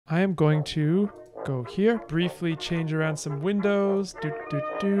I am going to go here, briefly change around some windows.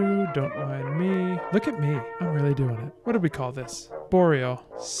 Don't mind me. Look at me. I'm really doing it. What do we call this? Boreal.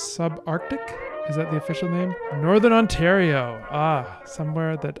 Subarctic? Is that the official name? Northern Ontario. Ah,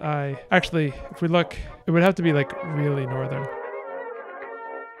 somewhere that I... Actually, if we look, it would have to be like really northern.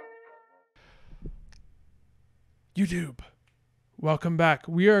 YouTube, welcome back.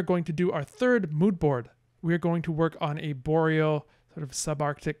 We are going to do our third mood board. We are going to work on a boreal sort of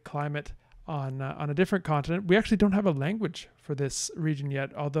subarctic climate on a different continent. We actually don't have a language for this region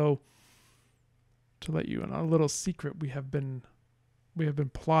yet, although to let you in on a little secret, we have been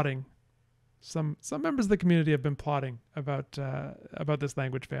plotting. Some members of the community have been plotting about this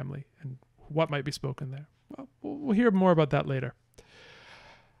language family and what might be spoken there. Well, we'll hear more about that later.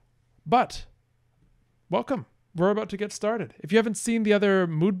 But welcome. We're about to get started. If you haven't seen the other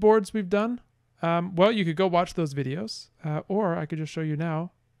mood boards we've done, well, you could go watch those videos, or I could just show you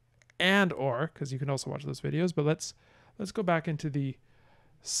now, because you can also watch those videos. But let's go back into the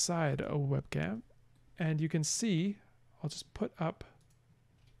side webcam, and you can see. I'll just put up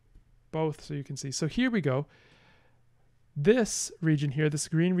both so you can see. So here we go. This region here, this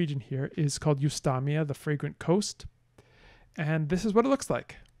green region here, is called Eustamia, the fragrant coast, and this is what it looks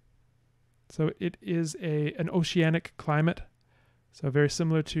like. So it is an oceanic climate, so very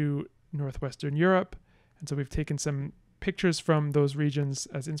similar to northwestern Europe. And so we've taken some pictures from those regions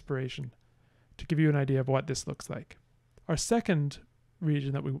as inspiration to give you an idea of what this looks like. Our second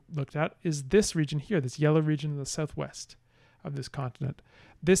region that we looked at is this region here, this yellow region in the southwest of this continent.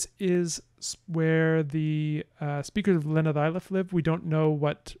 This is where the speakers of Lenadilif live. We don't know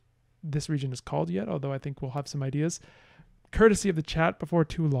what this region is called yet, although I think we'll have some ideas, courtesy of the chat before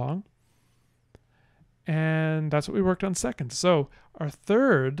too long. And that's what we worked on second. So our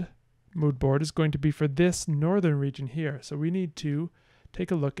third mood board is going to be for this northern region here. So we need to take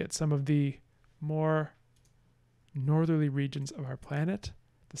a look at some of the more northerly regions of our planet,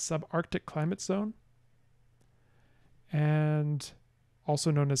 the subarctic climate zone, and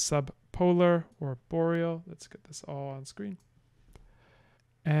also known as subpolar or boreal. Let's get this all on screen.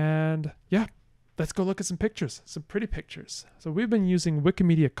 And yeah, let's go look at some pictures, some pretty pictures. So we've been using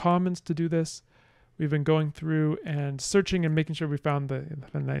Wikimedia Commons to do this. We've been going through and searching and making sure we found the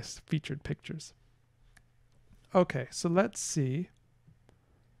nice featured pictures. Okay, so let's see.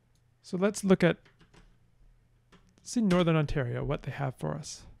 So let's look at, see Northern Ontario, what they have for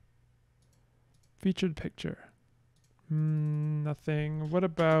us. Featured picture. Nothing. What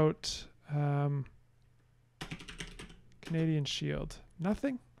about Canadian Shield?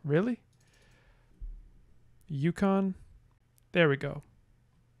 Nothing? Really? Yukon? There we go.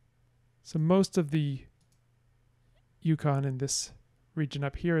 So most of the Yukon in this region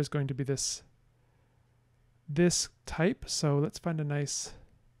up here is going to be this type. So let's find a nice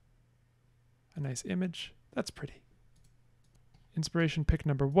image. That's pretty. Inspiration pick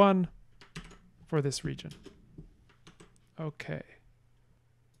number 1 for this region. Okay.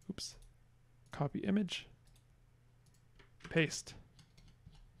 Oops. Copy image. Paste.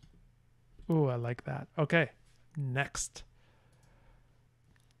 Ooh, I like that. Okay. Next.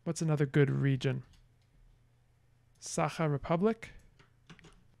 What's another good region? Sakha Republic.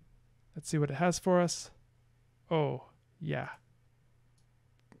 Let's see what it has for us. Oh, yeah.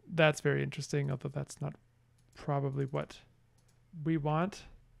 That's very interesting, although that's not probably what we want.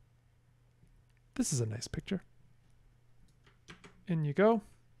 This is a nice picture. In you go.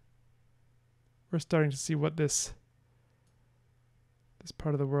 We're starting to see what this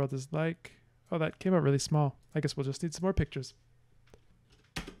part of the world is like. Oh, that came out really small. I guess we'll just need some more pictures.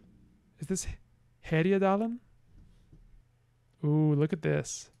 Is this Herjedalen? Ooh, look at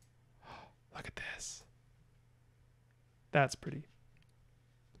this. Look at this. That's pretty.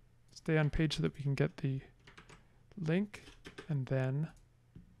 Stay on page so that we can get the link and then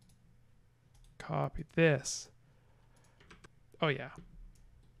copy this. Oh yeah.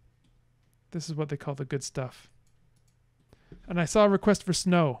 This is what they call the good stuff. And I saw a request for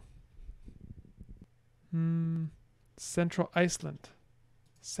snow. Central Iceland.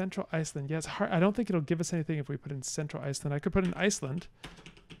 Central Iceland. Yeah, it's hard. I don't think it'll give us anything if we put in Central Iceland. I could put in Iceland.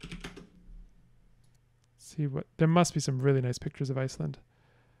 See what... There must be some really nice pictures of Iceland.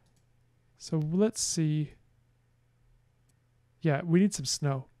 So let's see. Yeah, we need some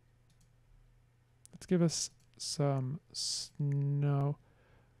snow. Let's give us some snow.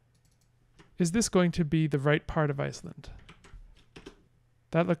 Is this going to be the right part of Iceland?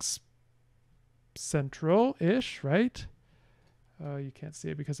 That looks central-ish, right? Oh, you can't see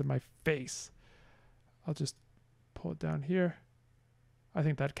it because of my face. I'll just pull it down here. I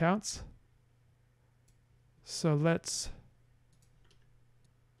think that counts. So let's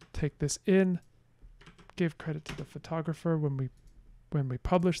take this in, give credit to the photographer when we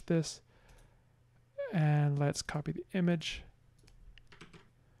publish this, and let's copy the image.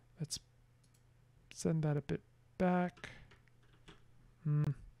 Let's send that a bit back.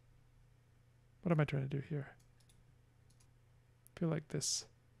 What am I trying to do here? I feel like this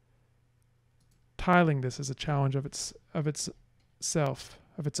tiling this is a challenge of its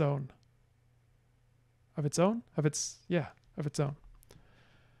own.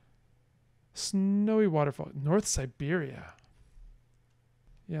 Snowy waterfall, North Siberia.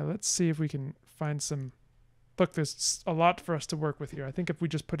 Yeah, let's see if we can find some. Look, there's a lot for us to work with here. I think if we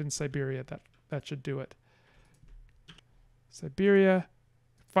just put in Siberia, that should do it. Siberia,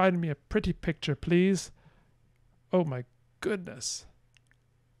 find me a pretty picture, please. Oh my goodness.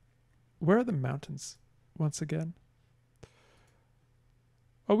 Where are the mountains once again?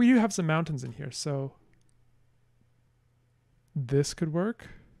 Oh, we do have some mountains in here, so this could work.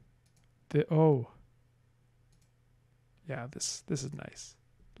 Oh. Yeah, this is nice.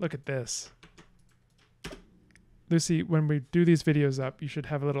 Look at this. Lucy, when we do these videos up, you should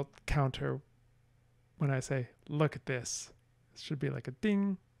have a little counter when I say, look at this. It should be like a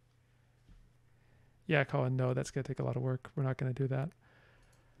ding. Yeah, Colin, no, that's going to take a lot of work. We're not going to do that.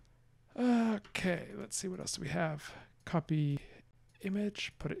 Okay, let's see what else do we have. Copy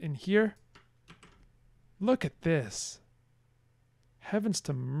image, put it in here. Look at this. Heavens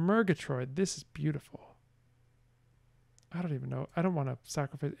to Murgatroyd, this is beautiful. I don't even know. I don't want to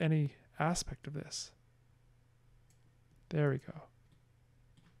sacrifice any aspect of this. There we go.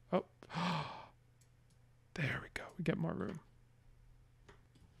 Oh, there we go. We get more room.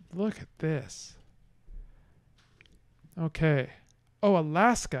 Look at this. Okay. Oh,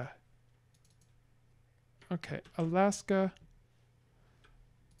 Alaska. Okay, Alaska.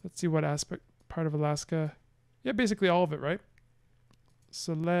 Let's see what part of Alaska. Yeah, basically all of it, right?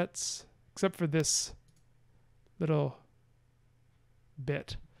 So let's, except for this little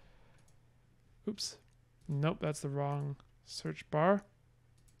bit. Oops. Nope, that's the wrong search bar.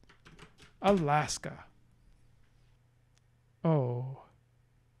 Alaska. Oh,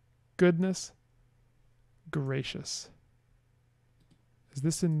 goodness gracious. Is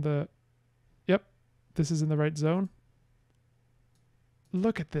this in the... Yep, this is in the right zone.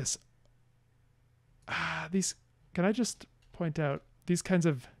 Look at this. These... Can I just point out, these kinds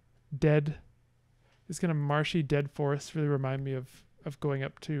of these kind of marshy dead forests really remind me of going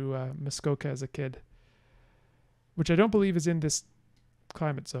up to Muskoka as a kid, which I don't believe is in this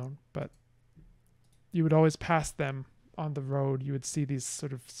climate zone, but you would always pass them on the road. You would see these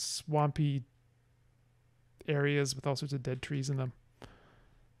sort of swampy areas with all sorts of dead trees in them.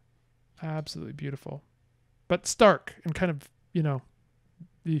 Absolutely beautiful, but stark and kind of, you know,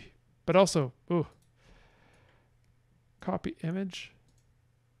 but also, ooh. Copy image.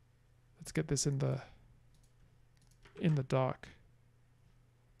 Let's get this in the doc.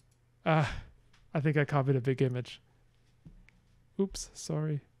 I think I copied a big image. Oops,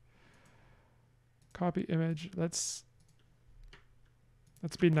 sorry. Copy image. Let's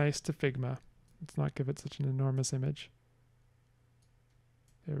be nice to Figma. Let's not give it such an enormous image.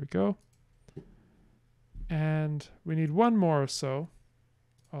 There we go. And we need one more or so.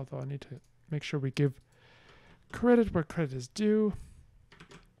 Although I need to make sure we give credit where credit is due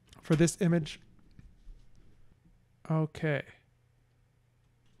for this image. Okay.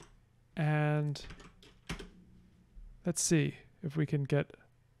 And let's see if we can get...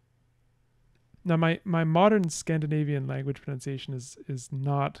 Now my modern Scandinavian language pronunciation is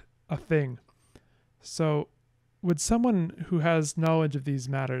not a thing. So would someone who has knowledge of these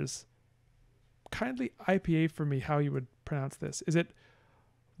matters kindly IPA for me how you would pronounce this? Is it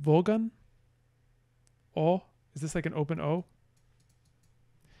Volgan? O? Is this like an open O?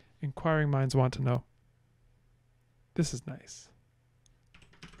 Inquiring minds want to know. This is nice.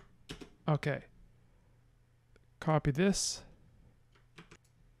 Okay. Copy this.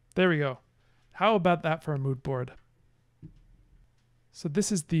 There we go. How about that for a mood board? So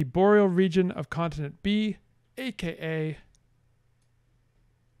this is the boreal region of continent B, aka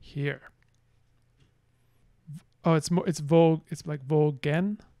here. Oh, it's like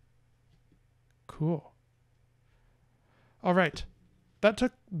Volgen. Cool. All right. That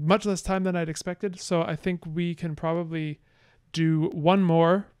took much less time than I'd expected, so I think we can probably do one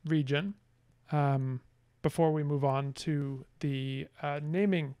more region before we move on to the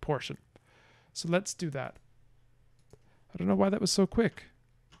naming portion. So let's do that. I don't know why that was so quick.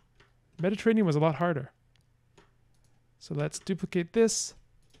 Mediterranean was a lot harder. So let's duplicate this,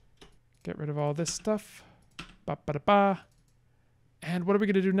 get rid of all this stuff. Ba-ba-da-ba. And what are we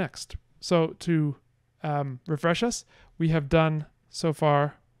going to do next? So to refresh us, we have done so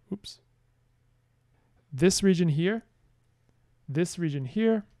far, Oops. This region here, this region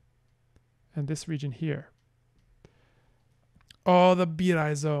here, and this region here. Oh, the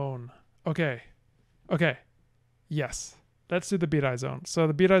Birai zone. Okay. Okay. Yes. Let's do the Birai zone. So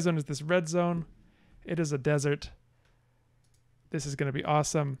the Birai zone is this red zone. It is a desert. This is going to be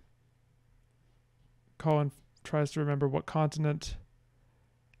awesome. Colin tries to remember what continent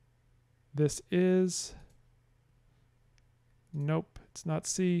this is. Nope, it's not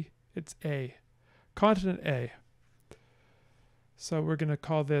C, it's A. Continent A. So we're going to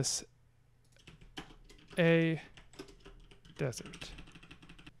call this A desert.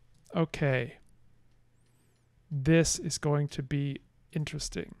 Okay. This is going to be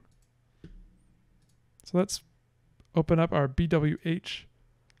interesting. So let's open up our BWH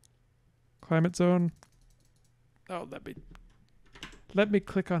climate zone. Oh, let me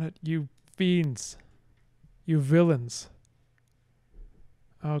click on it, you fiends. You villains.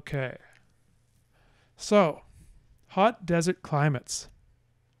 Okay. So, hot desert climates.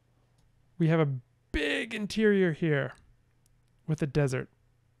 We have a big interior here with a desert.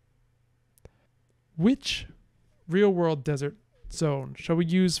 Which real-world desert zone shall we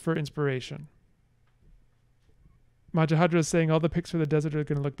use for inspiration? Majahadra is saying all the pics for the desert are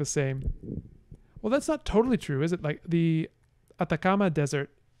going to look the same. Well, that's not totally true, is it? Like the Atacama Desert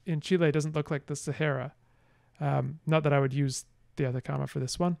in Chile doesn't look like the Sahara. Not that I would use the Atacama for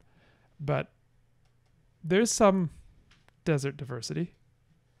this one, but there's some desert diversity.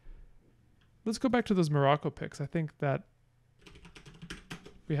 Let's go back to those Morocco pics. I think that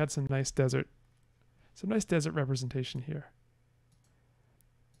we had some nice desert representation here.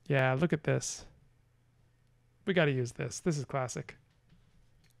 Yeah, look at this. We got to use this. This is classic.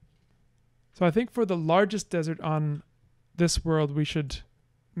 So I think for the largest desert on this world, we should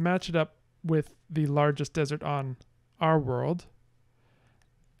match it up with the largest desert on our world.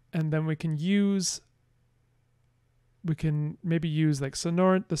 And then we can maybe use like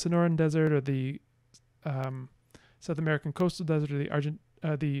the Sonoran Desert, or the South American Coastal Desert,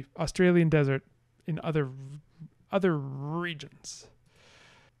 or the Australian Desert in other regions.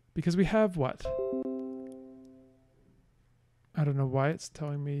 Because we have what? I don't know why it's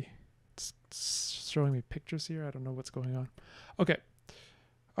telling me, it's showing me pictures here. I don't know what's going on. Okay.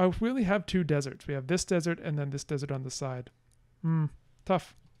 I really have two deserts. We have this desert and then this desert on the side.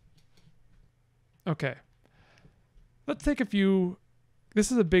 Tough. Okay. Let's take a few.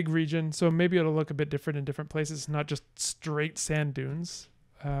 This is a big region, so maybe it'll look a bit different in different places, not just straight sand dunes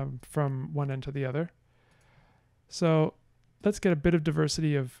from one end to the other. So let's get a bit of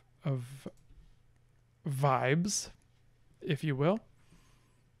diversity of vibes, if you will.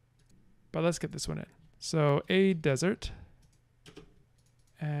 But let's get this one in. So a desert,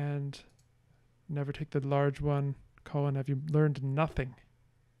 and never take the large one. Colin, have you learned nothing?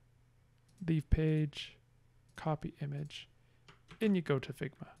 Leave page, copy image. In you go to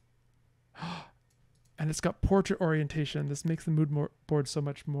Figma. And it's got portrait orientation. This makes the mood board so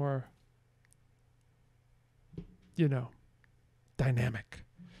much more, dynamic.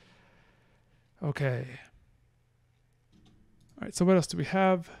 Okay. All right, so what else do we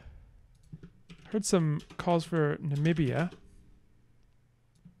have? Heard some calls for Namibia.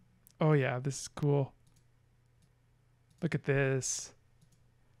 Oh yeah, this is cool. Look at this.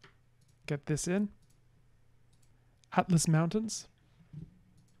 Get this in. Atlas Mountains.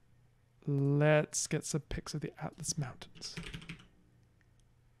 Let's get some pics of the Atlas Mountains.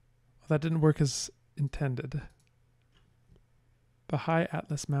 Well, that didn't work as intended. The high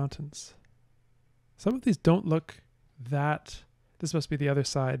Atlas Mountains. Some of these don't look that. This must be the other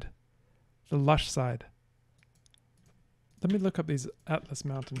side. The lush side. Let me look up these Atlas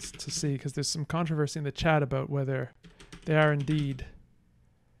Mountains to see, because there's some controversy in the chat about whether they are indeed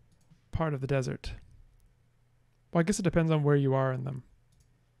part of the desert. Well, I guess it depends on where you are in them.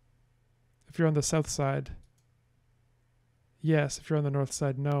 If you're on the south side, yes. If you're on the north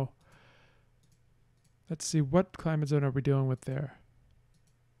side, no. Let's see, what climate zone are we dealing with there?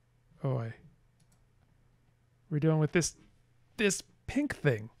 Oh, we're dealing with this pink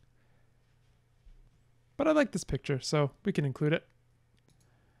thing. But I like this picture, so we can include it.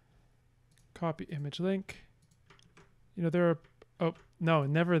 Copy image link. There are, oh, no,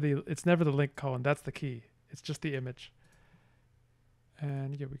 it's never the link, Colin. That's the key. It's just the image.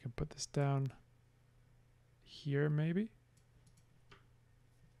 And yeah, we can put this down here, maybe.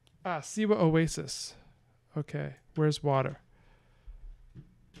 Siwa Oasis. Okay, where's water?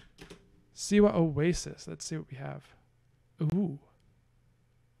 Siwa Oasis. Let's see what we have. Ooh.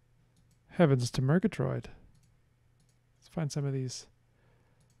 Heavens to Murgatroyd. Let's find some of these.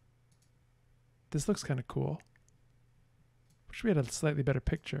 This looks kind of cool. Wish we had a slightly better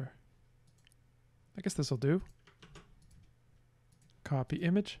picture. I guess this will do. Copy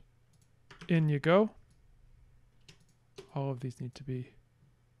image. In you go. All of these need to be.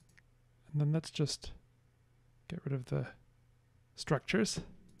 And then let's just get rid of the structures.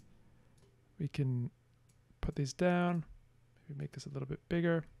 We can put these down. Maybe make this a little bit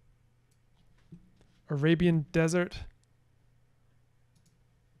bigger. Arabian desert.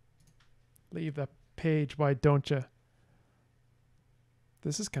 Leave the page, why don't you?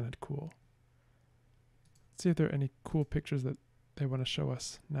 This is kind of cool. Let's see if there are any cool pictures that they want to show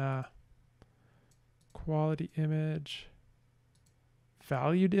us. Nah. Quality image.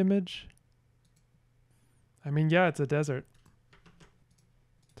 Valued image. I mean, yeah, it's a desert.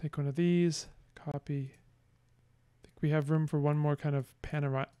 Take one of these. Copy. I think we have room for one more kind of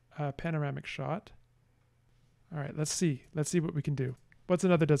panoramic shot. All right, let's see. Let's see what we can do. What's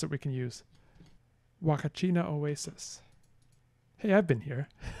another desert we can use? Wakachina Oasis. Hey, I've been here.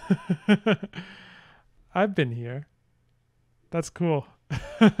 I've been here. That's cool.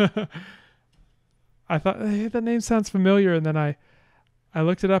 I thought, hey, that name sounds familiar, and then I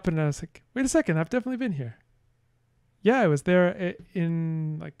looked it up and I was like, wait a second, I've definitely been here. Yeah, I was there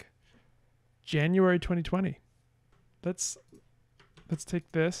in like January 2020. Let's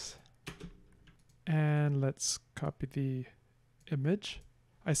take this and let's copy the image.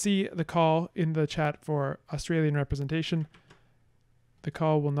 I see the call in the chat for Australian representation. The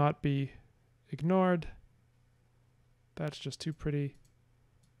call will not be ignored. That's just too pretty.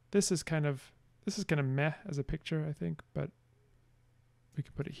 This is kind of meh as a picture, I think, but we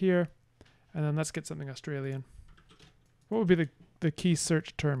could put it here. And then let's get something Australian. What would be the key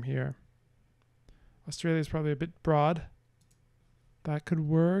search term here? Australia is probably a bit broad. That could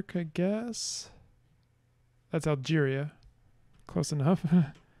work, I guess. That's Algeria. Close enough.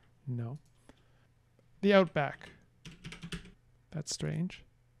 No. The outback. That's strange.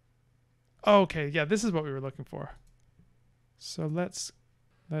 Okay, yeah, this is what we were looking for. So let's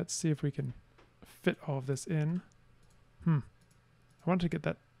see if we can fit all of this in. I wanted to get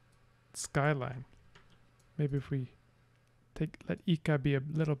that skyline. Maybe if we let Ica be a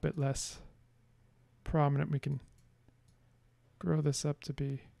little bit less prominent, we can grow this up to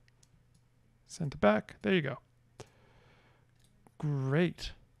be sent back. There you go.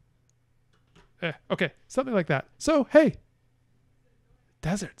 Great. Okay, something like that. So, hey,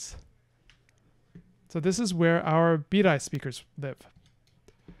 deserts. So this is where our Birai speakers live.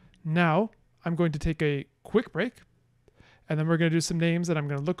 Now, I'm going to take a quick break, and then we're going to do some names, and I'm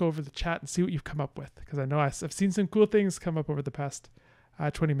going to look over the chat and see what you've come up with, because I know I've seen some cool things come up over the past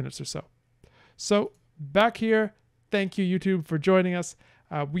 20 minutes or so. So, back here, thank you, YouTube, for joining us.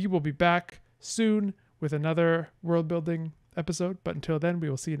 We will be back soon with another world building episode, but until then, we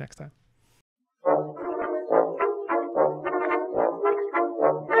will see you next time.